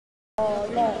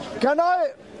Can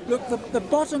I? Look, the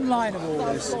bottom line of all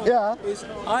this is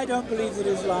I don't believe that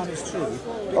Islam is true.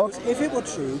 Because if it were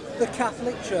true, the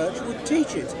Catholic Church would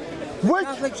teach it. The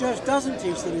Catholic Church doesn't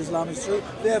teach that Islam is true,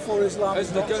 therefore Islam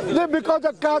is not true. Because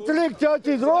the Catholic Church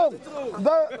is wrong.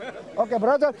 Okay,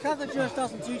 brother. The Catholic Church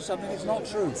doesn't teach something that's not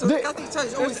true. So the Catholic Church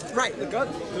is always right. The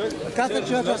Catholic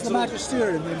Church has the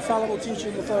magisterium, the infallible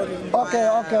teaching authority.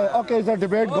 Okay, there's a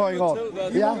debate going on.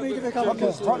 You want me to become a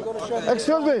Muslim, you've got to show me.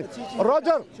 Excuse me,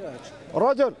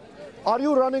 Roger, are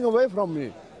you running away from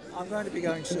me? I'm going to be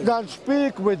going soon. Then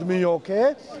speak with me,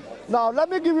 okay? Now, let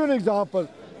me give you an example.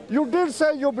 You did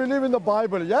say you believe in the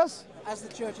Bible, yes? As the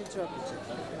church interprets it.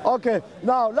 Okay,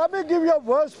 now let me give you a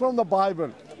verse from the Bible.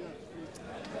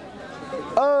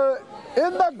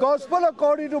 In the Gospel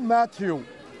according to Matthew,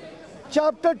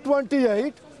 chapter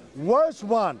 28, verse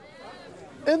 1.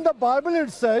 In the Bible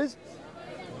it says,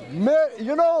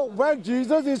 you know, when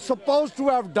Jesus is supposed to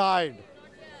have died,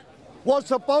 was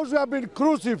supposed to have been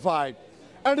crucified,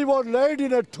 and he was laid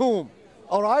in a tomb,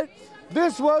 all right?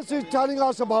 This verse is telling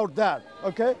us about that,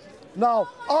 okay? Now,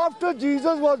 after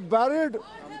Jesus was buried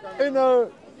in a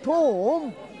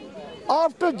tomb,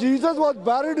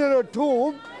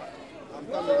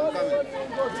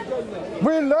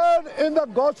 we learn in the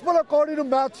Gospel according to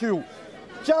Matthew,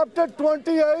 chapter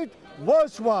 28,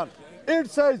 verse 1.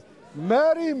 It says,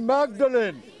 Mary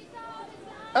Magdalene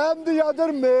and the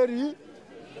other Mary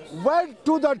went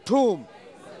to the tomb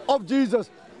of Jesus.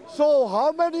 So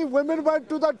how many women went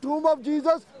to the tomb of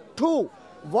Jesus? Two.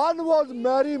 One was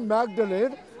Mary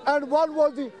Magdalene and one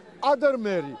was the other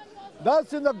Mary.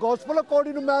 That's in the Gospel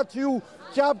according to Matthew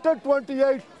chapter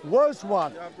 28 verse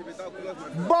 1.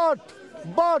 But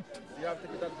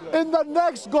in the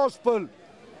next Gospel,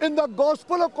 in the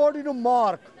Gospel according to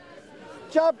Mark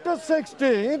chapter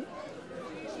 16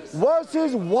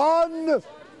 verses 1,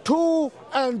 2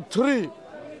 and 3.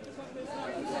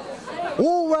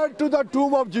 Who went to the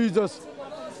tomb of Jesus?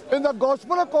 In the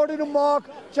Gospel according to Mark,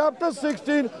 chapter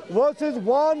 16, verses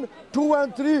 1, 2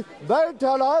 and 3, they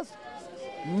tell us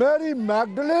Mary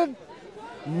Magdalene,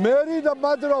 Mary the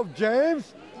mother of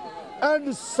James,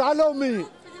 and Salome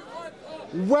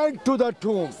went to the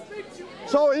tomb.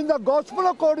 So in the Gospel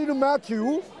according to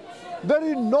Matthew, there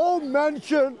is no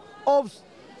mention of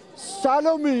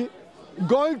Salome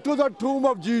going to the tomb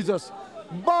of Jesus.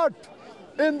 But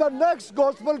in the next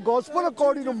Gospel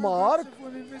according to Mark,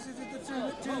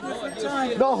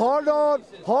 now hold on,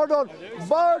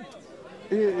 but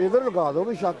in the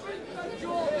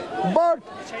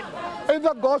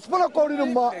Gospel according to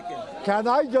Mark,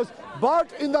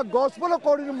 but in the Gospel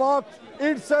according to Mark,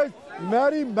 it says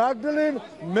Mary Magdalene,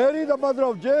 Mary the mother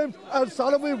of James, and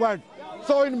Salome went.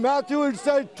 So in Matthew it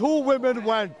says 2 women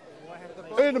went.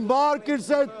 In Mark it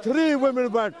says 3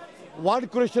 women went. One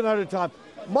Christian at a time.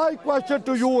 My question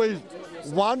to you is,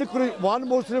 one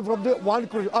Muslim from the one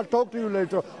Christian. I'll talk to you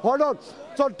later. Hold on.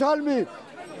 So tell me,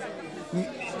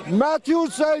 Matthew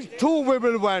says 2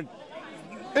 women went.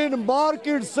 In Mark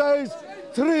it says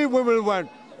 3 women went.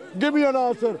 Give me an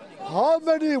answer. How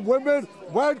many women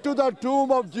went to the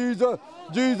tomb of Jesus?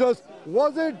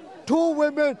 Was it 2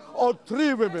 women or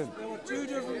 3 women? There were 2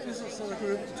 different visits to the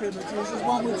tomb of Jesus,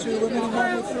 one with 2 women and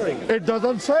one with 3. It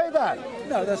doesn't say that.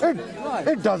 No, that's right.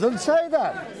 It doesn't say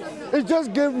that. It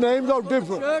just gives names of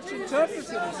different. The church interprets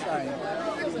it as saying.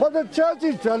 But the church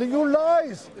is telling you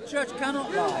lies. The church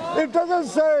cannot lie. It doesn't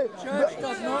say. The church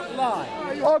does not lie.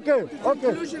 Okay.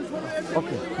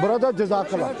 Brother,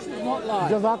 Jazakallah. The church does not lie.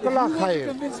 Jazakallah khair.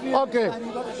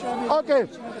 Okay.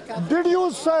 Did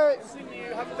you say...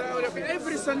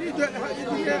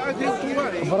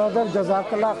 Brother,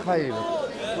 Jazakallah khair.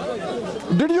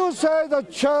 Did you say the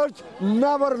church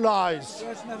never lies? The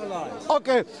church never lies.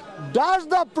 Okay. Does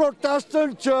the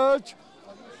Protestant church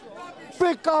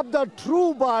pick up the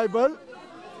true Bible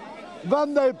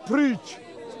when they preach?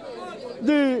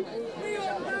 The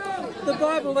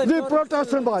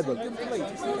Protestant Bible.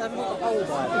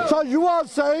 So you are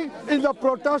saying in the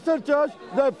Protestant church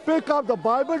they pick up the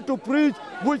Bible to preach,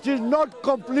 which is not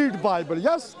complete Bible,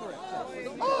 yes?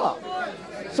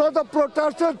 So the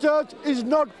Protestant church is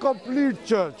not complete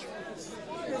church.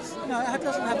 No, it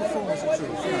doesn't have the fullness of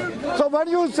truth. No. So when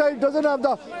you say it doesn't have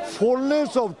the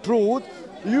fullness of truth,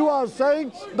 you are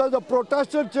saying that the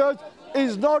Protestant church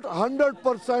is not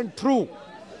 100% true.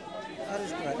 That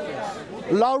is correct, yes.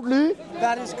 Loudly?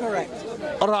 That is correct.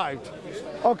 Right.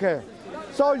 Okay.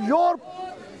 So your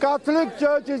Catholic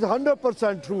church is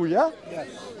 100% true, yeah? Yes.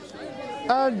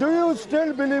 And do you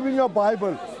still believe in your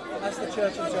Bible? As the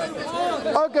church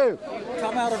interprets. Okay.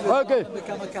 Come out of it and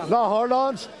become a Catholic. Now hold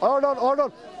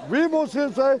on. We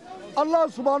Muslims say Allah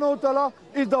subhanahu wa ta'ala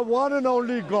is the one and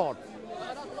only God.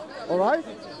 All right?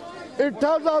 It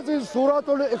tells us in Surah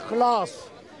Al-Ikhlas.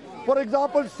 For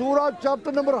example, Surah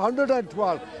chapter number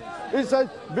 112. It says,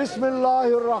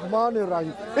 Bismillahir Rahmanir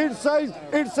Rahim. It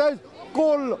says,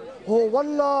 Kul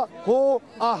huwallahu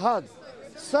ahad.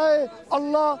 Say,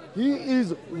 Allah, He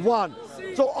is one.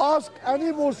 So ask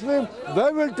any Muslim,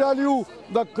 they will tell you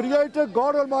the Creator,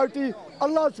 God Almighty,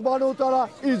 Allah subhanahu wa ta'ala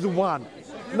is one.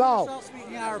 Now,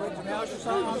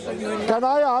 can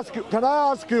I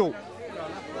ask you,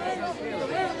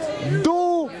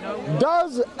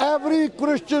 does every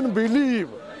Christian believe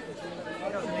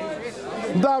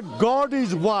that God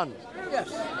is one?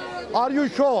 Yes. Are you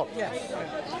sure? Yes.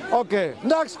 Okay,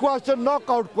 next question,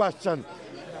 knockout question.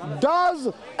 Does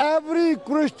every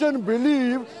Christian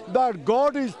believe that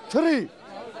God is three?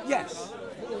 Yes.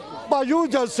 But you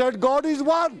just said God is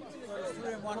one.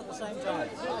 Three and one at the same time.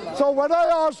 So when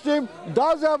I asked him,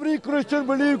 does every Christian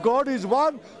believe God is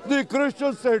one? The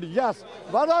Christian said yes.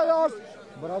 When I asked,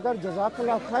 brother,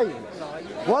 Jazakallah khair.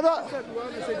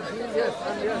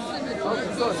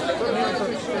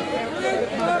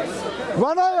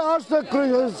 When I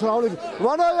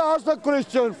asked the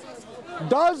Christian,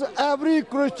 does every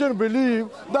Christian believe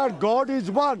that God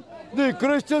is one? The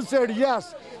Christian said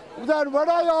yes. Then when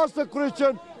I asked the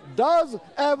Christian, does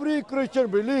every Christian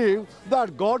believe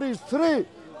that God is three?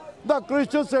 The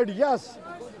Christian said yes.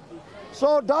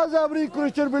 So does every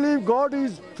Christian believe God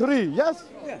is three? Yes?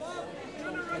 Yes.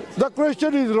 The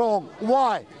Christian is wrong.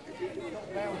 Why?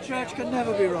 The church can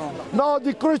never be wrong. No,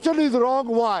 the Christian is wrong.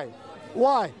 Why?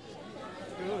 Why?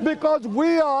 Because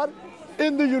we are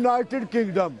in the United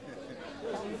Kingdom.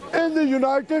 In the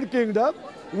United Kingdom,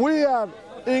 we have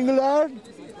England,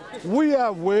 we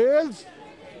have Wales,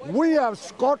 we have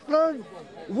Scotland,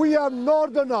 we have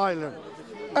Northern Ireland.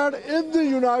 And in the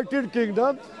United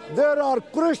Kingdom, there are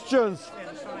Christians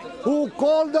who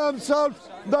call themselves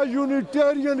the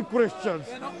Unitarian Christians.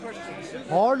 They're not Christians.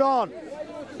 Hold on.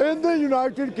 In the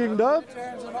United Kingdom,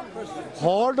 Unitarians are not Christians.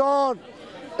 hold on.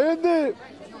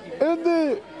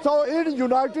 So in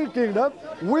United Kingdom,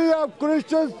 we have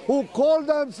Christians who call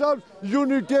themselves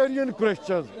Unitarian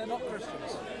Christians. They're not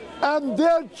Christians. And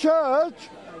their church,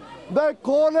 they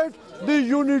call it the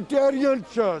Unitarian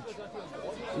Church.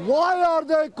 Why are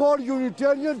they called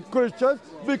Unitarian Christians?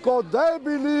 Because they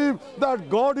believe that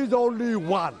God is only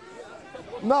one.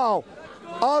 Now,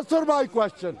 answer my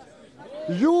question.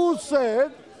 You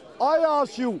said, I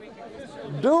asked you,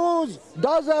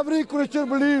 does every Christian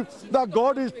believe that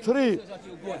God is three?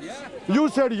 Yes. You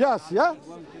said yes, yeah?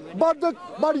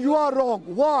 But you are wrong.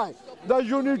 Why? The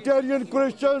Unitarian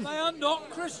Christians, They are not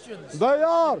Christians. they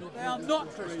are. They are not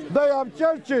Christians. They have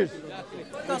churches.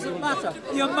 It doesn't matter.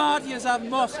 The Ahmadiyas have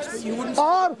mosques, but you wouldn't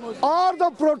Are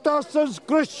the Protestants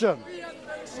Christian?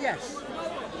 Yes.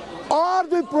 Are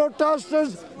the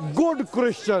Protestants good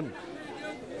Christian?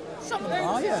 Some of them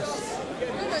are, yes.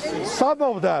 Some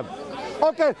of them.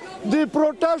 Okay, the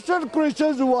Protestant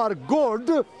Christians who are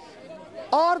good,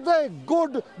 are they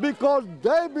good because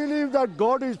they believe that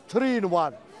God is three in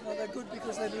one? No, they're good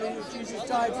because they believe that Jesus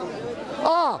died for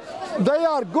them. They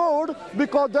are good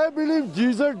because they believe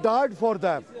Jesus died for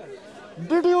them.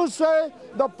 Did you say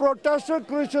the Protestant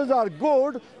Christians are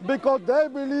good because they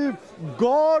believe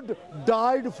God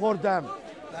died for them?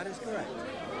 That is correct.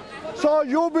 So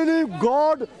you believe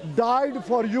God died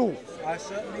for you? I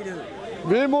certainly do.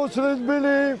 We Muslims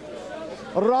believe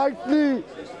rightly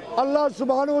Allah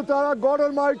subhanahu wa ta'ala, God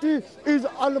Almighty, is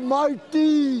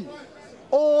Almighty,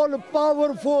 all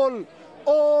powerful,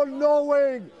 all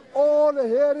knowing, all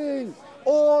hearing,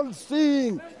 all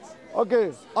seeing.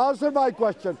 Okay, answer my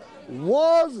question.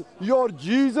 Was your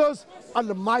Jesus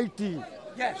Almighty?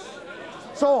 Yes.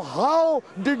 So how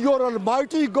did your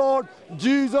Almighty God,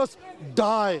 Jesus,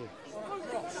 die?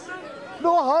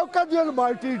 No, how can the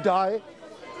Almighty die?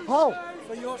 How?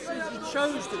 For your sins, He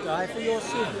chose to die for your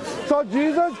sins. So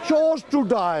Jesus chose to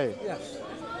die. Yes.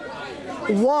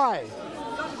 Why?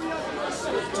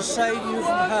 To save you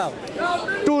from hell.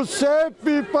 To save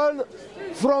people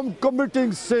from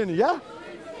committing sin, yeah?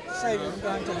 To save you from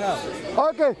going to hell.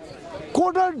 Okay.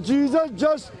 Couldn't Jesus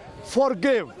just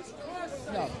forgive?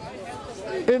 No.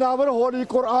 In our Holy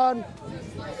Quran,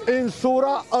 in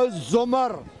Surah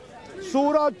Az-Zumar,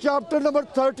 Surah chapter number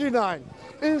 39,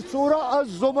 in Surah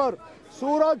Az-Zumar,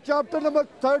 Surah chapter number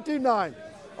 39,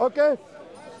 okay?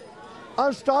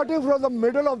 I'm starting from the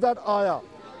middle of that ayah.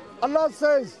 Allah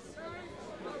says,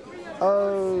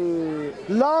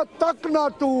 La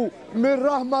taqnatu min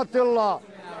rahmatillah.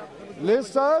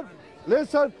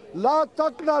 Listen, La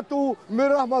taqnatu min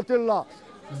rahmatillah.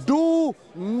 Do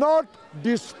not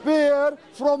despair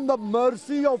from the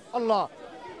mercy of Allah.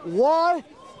 Why?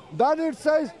 Then it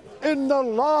says, Inna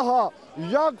Allah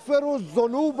yaghfiru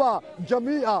dhunuba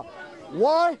jami'a.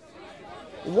 Why?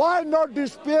 Why not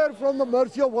despair from the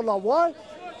mercy of Allah? Why?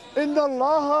 Inna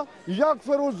Allah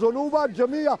yaghfiru dhunuba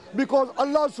jami'a. Because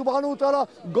Allah subhanahu wa ta'ala,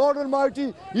 God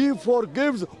Almighty, He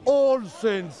forgives all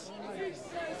sins.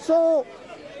 So,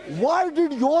 why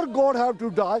did your God have to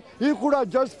die? He could have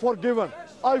just forgiven.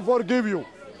 I forgive you.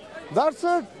 That's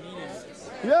it.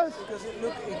 Yes. Because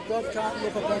God can't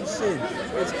look upon sin.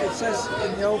 It says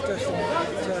in the Old Testament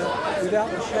that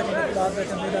without the shedding of blood there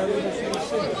can be no remission of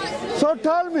sin. So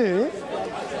tell me,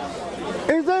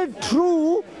 is it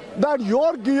true that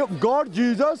your God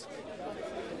Jesus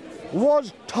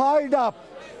was tied up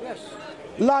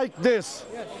like this?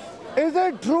 Yes. Is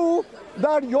it true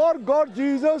that your God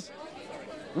Jesus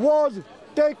was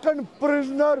taken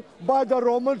prisoner by the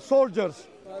Roman soldiers?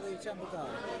 By the temple guard.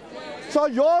 So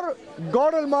your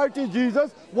God Almighty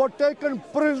Jesus was taken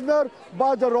prisoner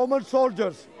by the Roman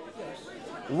soldiers.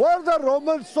 Were the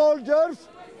Roman soldiers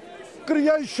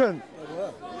creation?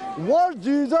 Was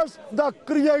Jesus the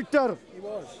creator? He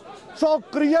was. So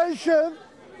creation,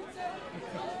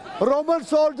 Roman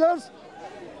soldiers,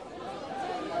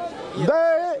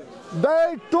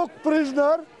 they took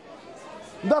prisoner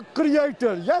the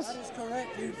creator, yes? That is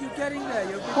correct. You're getting there.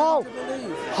 You're beginning How? to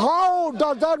believe. How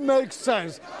does that make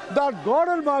sense? That God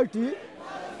Almighty,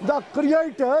 the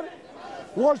creator,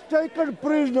 was taken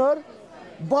prisoner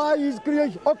by his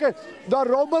creation. Okay, the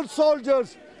Roman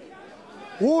soldiers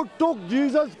who took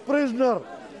Jesus prisoner,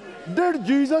 did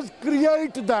Jesus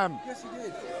create them? Yes, he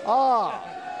did.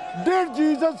 Did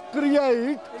Jesus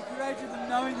create? He created them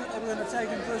knowing that they were going to take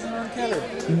him prisoner and kill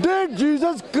him. Did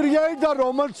Jesus create the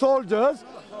Roman soldiers?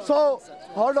 So,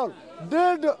 hold on.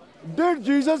 Did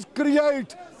Jesus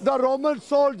create the Roman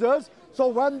soldiers? So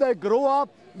when they grow up,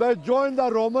 they join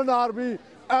the Roman army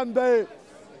and they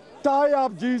tie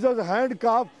up Jesus'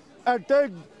 handcuff and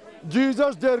take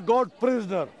Jesus, their God,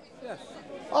 prisoner.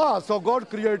 Yes. So God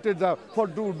created them to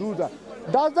do that.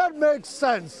 Does that make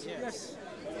sense? Yes.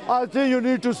 I think you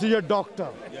need to see a doctor.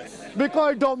 Yes.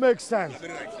 Because it don't make sense.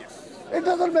 It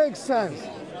doesn't make sense.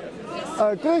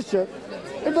 Christian,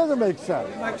 it doesn't make sense.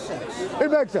 It makes sense.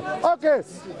 It makes sense. Okay,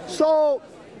 so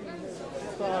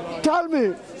tell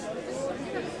me,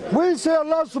 we say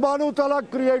Allah subhanahu wa ta'ala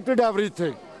created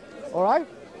everything. All right?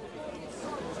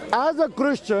 As a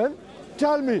Christian,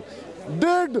 tell me,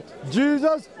 did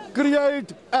Jesus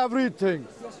create everything?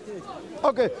 Yes, he did.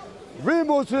 Okay, we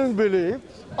Muslims believe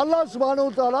Allah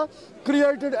subhanahu wa ta'ala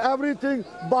created everything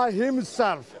by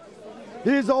himself,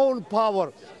 his own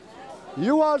power.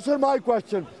 You answer my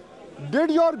question.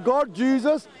 Did your God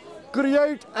Jesus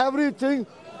create everything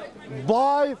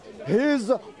by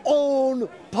his own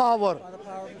power? By the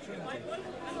power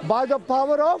of the By the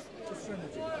power of? Trinity.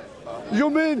 The Trinity. You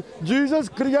mean Jesus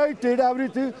created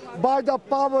everything by the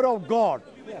power of God?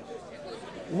 Yes.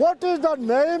 What is the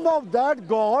name of that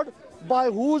God by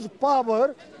whose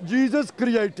power Jesus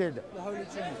created? The Holy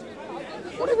Trinity.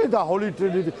 What do you mean the Holy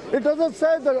Trinity? It doesn't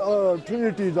say the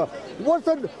Trinity. What's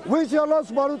the, we say Allah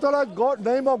subhanahu wa ta'ala, God,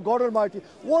 name of God Almighty.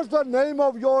 What's the name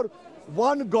of your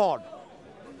one God?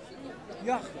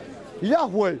 Yahweh.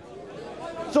 Yahweh.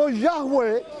 So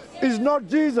Yahweh is not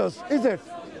Jesus, is it?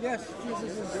 Yes,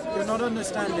 Jesus is. You're not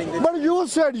understanding this. But you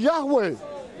said Yahweh.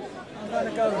 I'm going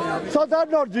to go now. So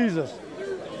that's not Jesus.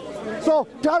 So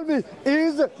tell me,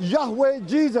 is Yahweh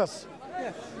Jesus?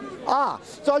 Yes.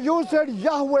 So you said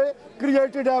Yahweh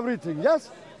created everything, yes?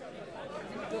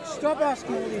 Stop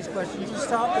asking all these questions and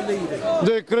start believing.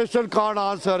 The Christian can't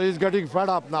answer. He's getting fed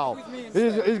up now.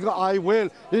 He's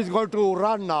going to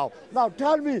run now. Now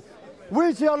tell me,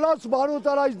 we say Allah subhanahu wa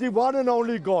ta'ala is the one and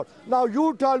only God. Now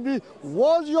you tell me,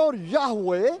 was your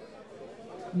Yahweh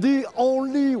the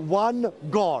only one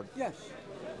God? Yes.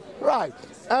 Right.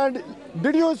 And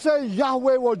did you say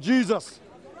Yahweh was Jesus?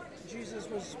 Jesus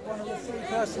was one of the three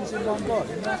persons in one God.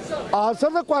 Answer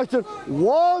the question.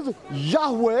 Was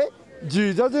Yahweh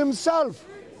Jesus himself?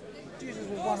 Jesus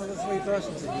was one of the three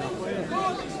persons in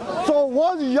one. So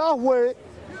was Yahweh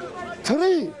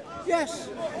three? Yes.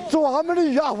 So how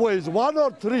many Yahwehs? One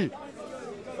or three?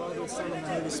 Father, Son, and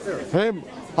Holy Spirit. Him.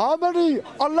 How many?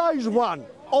 Allah is one.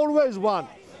 Always one.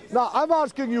 Now I'm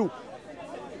asking you,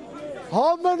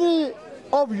 how many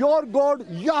of your God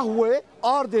Yahweh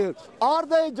are there? Are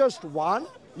they just one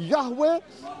Yahweh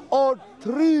or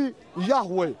three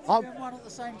Yahweh? They're one at the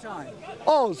same time.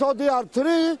 Oh, so they are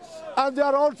three and they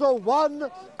are also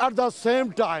one at the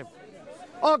same time.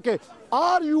 Okay,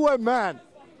 are you a man?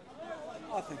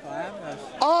 I think I am, yes.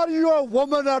 Are you a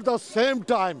woman at the same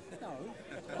time?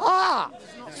 No.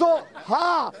 So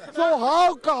how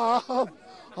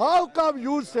how come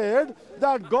you said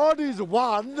that God is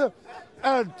 1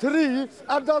 and 3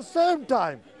 at the same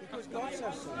time? Because God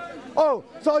says so. Oh,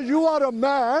 so you are a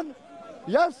man,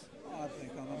 yes? I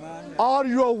think I'm a man. Are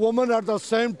you a woman at the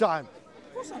same time?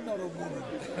 Of course I'm not a woman.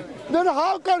 Then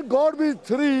how can God be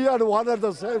 3 and 1 at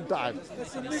the same time?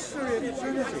 It's a mystery of the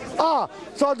Trinity.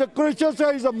 So the Christian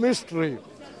says it's a mystery.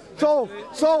 So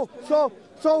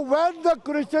when the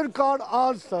Christian can't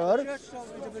answer, The church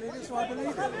tells me to believe it, so I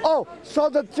believe it. oh, so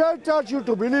the church tells you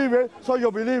to believe it, so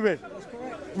you believe it. That's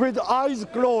correct. With eyes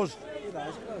closed, With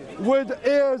eyes closed. with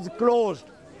ears closed.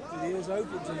 With ears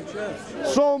open to the church.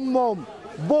 Summum,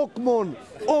 bukmun,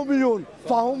 umyun,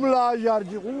 fahum la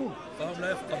yarji'un.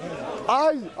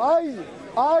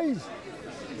 Eyes.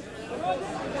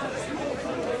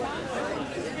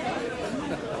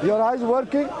 Your eyes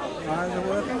working? Eyes are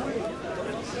working.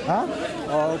 Huh?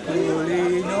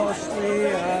 Oculi nostri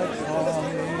ad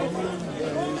hominem.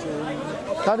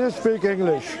 Can you speak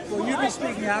English? Well, you've been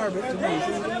speaking Arabic to me, so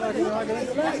you don't like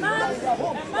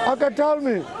it. Okay, tell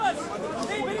me.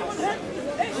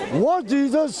 Was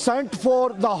Jesus sent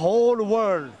for the whole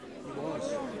world?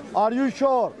 Are you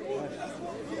sure?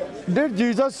 Did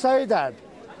Jesus say that?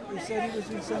 He said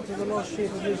he was sent to the lost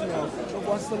sheep of Israel. But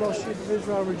once the lost sheep of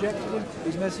Israel rejected him,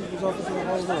 his message was offered to the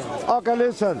whole world. Okay,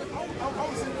 listen.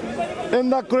 In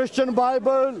the Christian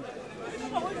Bible,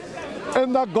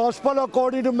 in the Gospel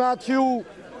according to Matthew,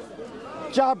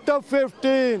 chapter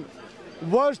 15,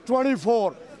 verse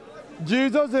 24,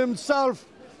 Jesus himself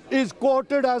is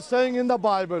quoted as saying in the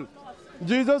Bible,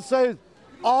 Jesus says,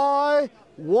 I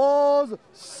was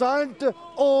sent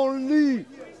only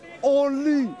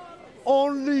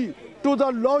to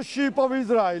the lost sheep of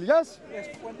Israel. Yes? Yes,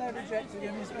 but when they rejected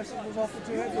him, his message was offered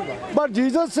to everybody. But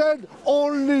Jesus said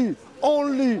only.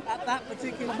 At that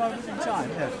particular moment in time,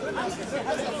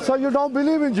 yes. So you don't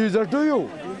believe in Jesus, do you?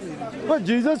 But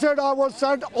Jesus said, I was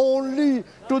sent only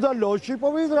to the lost sheep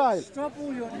of Israel. Stop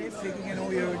all your nitpicking and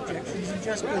all your objections and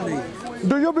just believe.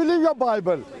 Do you believe your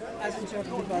Bible? As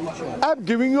interpreted by the church. I'm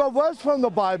giving you a verse from the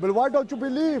Bible. Why don't you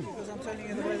believe? Because I'm telling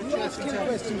you the way the church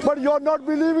interprets. But you're not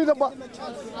believing the Bible.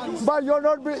 But you're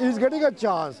not, he's getting a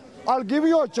chance. I'll give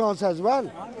you a chance as well.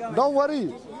 Don't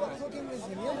worry.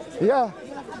 Yeah.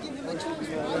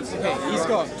 Okay,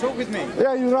 Scott, talk with me.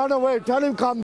 Yeah, you run away. Tell him come.